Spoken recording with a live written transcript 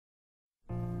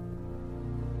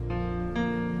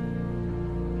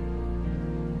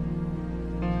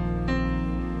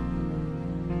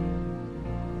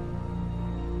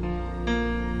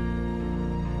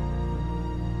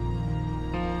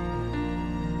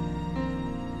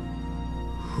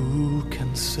Who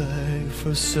can say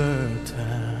for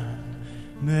certain?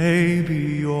 Maybe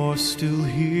you're still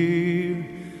here.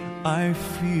 I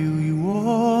feel you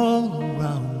all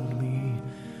around me,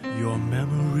 your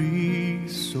memory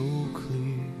so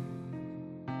clear.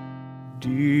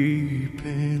 Deep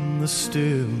in the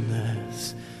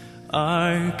stillness,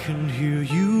 I can hear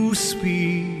you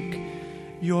speak.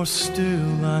 You're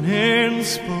still an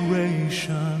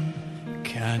inspiration.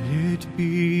 Can it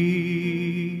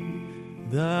be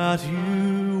that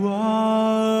you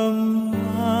are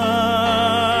mine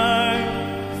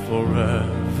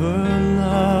forever,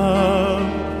 love?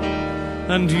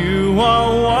 And you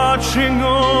are watching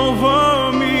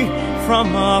over me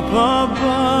from up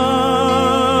above.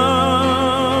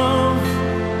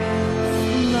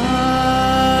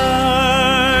 Fly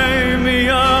me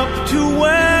up to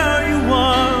where you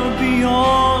are,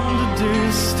 beyond a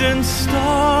distant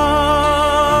star.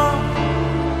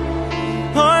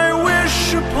 I wish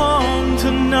upon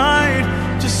tonight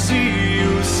to see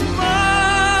you smile,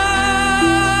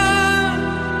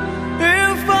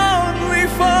 if only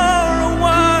for a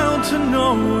while to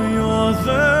know you're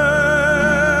there.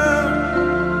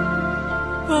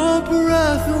 A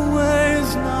breath away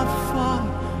is not far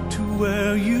to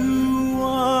where you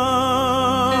are.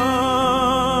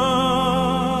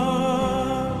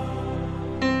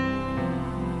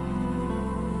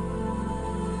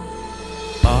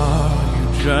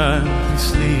 Gently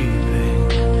sleeping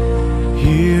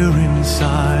here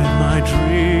inside my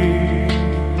dream,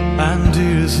 and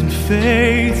isn't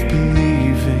faith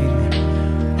believing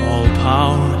all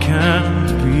power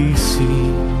can't be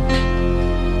seen?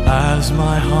 As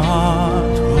my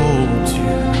heart holds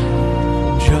you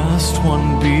just one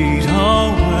beat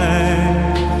away,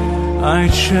 I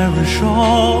cherish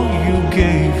all you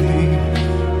gave me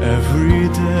every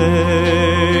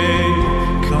day.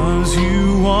 'Cause you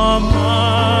are mine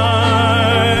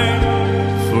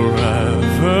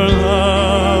forever,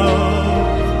 love,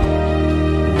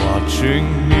 watching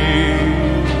me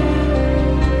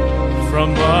from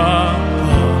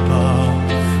above.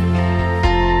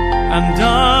 And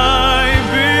I